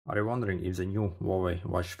Are you wondering if the new Huawei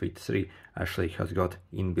Watch Fit 3 actually has got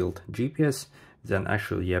inbuilt GPS? Then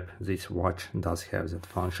actually, yep, this watch does have that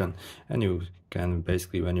function, and you can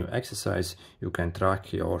basically, when you exercise, you can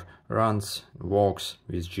track your runs, walks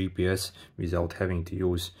with GPS without having to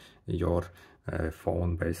use your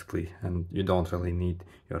phone basically, and you don't really need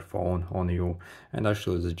your phone on you. And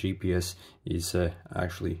actually the GPS is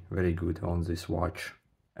actually very good on this watch,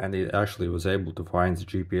 and it actually was able to find the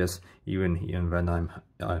GPS even when I'm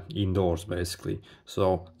indoors basically.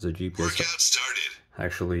 So the GPS workout started.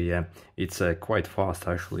 Actually, yeah, it's quite fast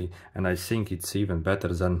actually, and I think it's even better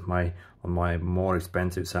than my more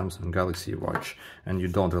expensive Samsung Galaxy watch. And you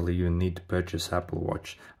don't really even need to purchase Apple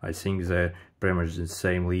Watch. I think they're pretty much the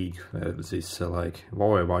same league, this like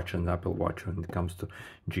Huawei watch and Apple Watch when it comes to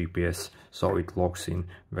GPS. So it locks in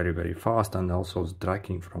very, very fast, and also the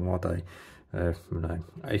tracking, from what I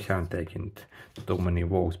haven't taken too many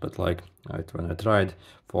walks, but like when I tried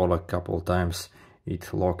for like a couple of times,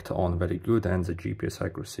 it locked on very good, and the GPS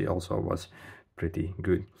accuracy also was pretty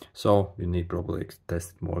good. So you need probably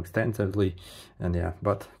test it more extensively, and yeah,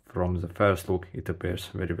 but from the first look it appears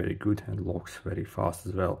very, very good and locks very fast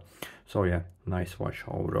as well. So yeah, nice watch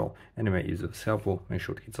overall. Anyway, if it was helpful, make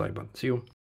sure to hit the like button. See you.